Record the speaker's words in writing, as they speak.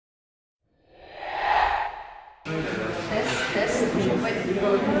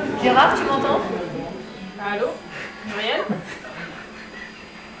Gérard, tu m'entends? Allô? Muriel?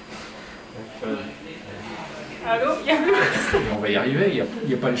 Allô? Il y a plus. On va y arriver, il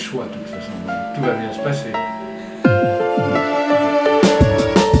n'y a pas le choix de toute façon. Tout va bien se passer.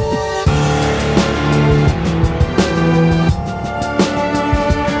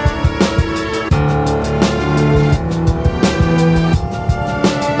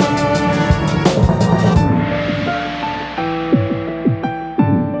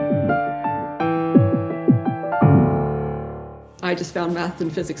 I just found math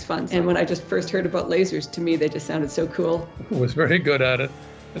and physics fun. And when I just first heard about lasers, to me, they just sounded so cool. I was very good at it.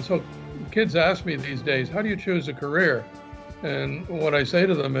 And so kids ask me these days, how do you choose a career? And what I say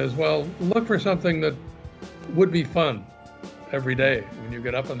to them is, well, look for something that would be fun every day when you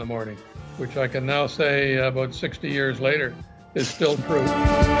get up in the morning, which I can now say about 60 years later is still true.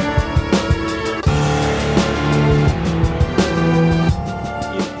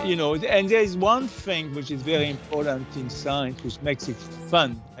 You know, and there is one thing which is very important in science, which makes it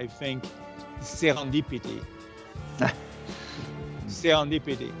fun, I think, serendipity.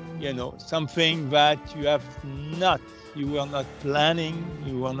 Serendipity, you know, something that you were not planning,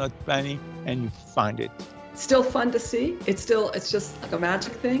 and you find it. It's still fun to see. It's just like a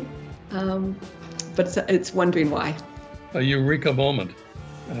magic thing, but it's wondering why. A eureka moment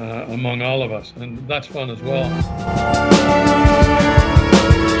among all of us, and that's fun as well.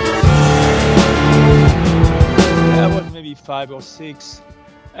 I was maybe 5 or 6,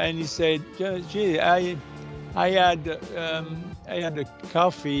 and he said, "Gee, I had a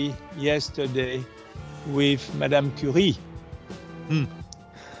coffee yesterday with Madame Curie,"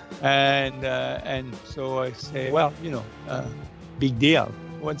 and so I say, "Well, you know, big deal.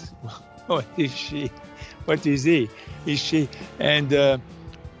 What is she? What is he? Is she?" And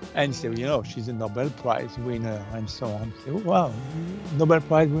he said, "You know, she's a Nobel Prize winner," and so on. I said, "Wow, Nobel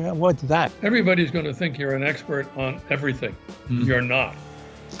Prize winner? What's that?" Everybody's going to think you're an expert on everything. You're not.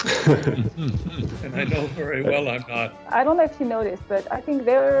 And I know very well I'm not. I don't know if you noticed, but I think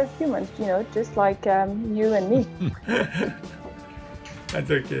they're humans, you know, just like you and me. That's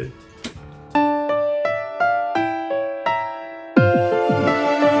okay.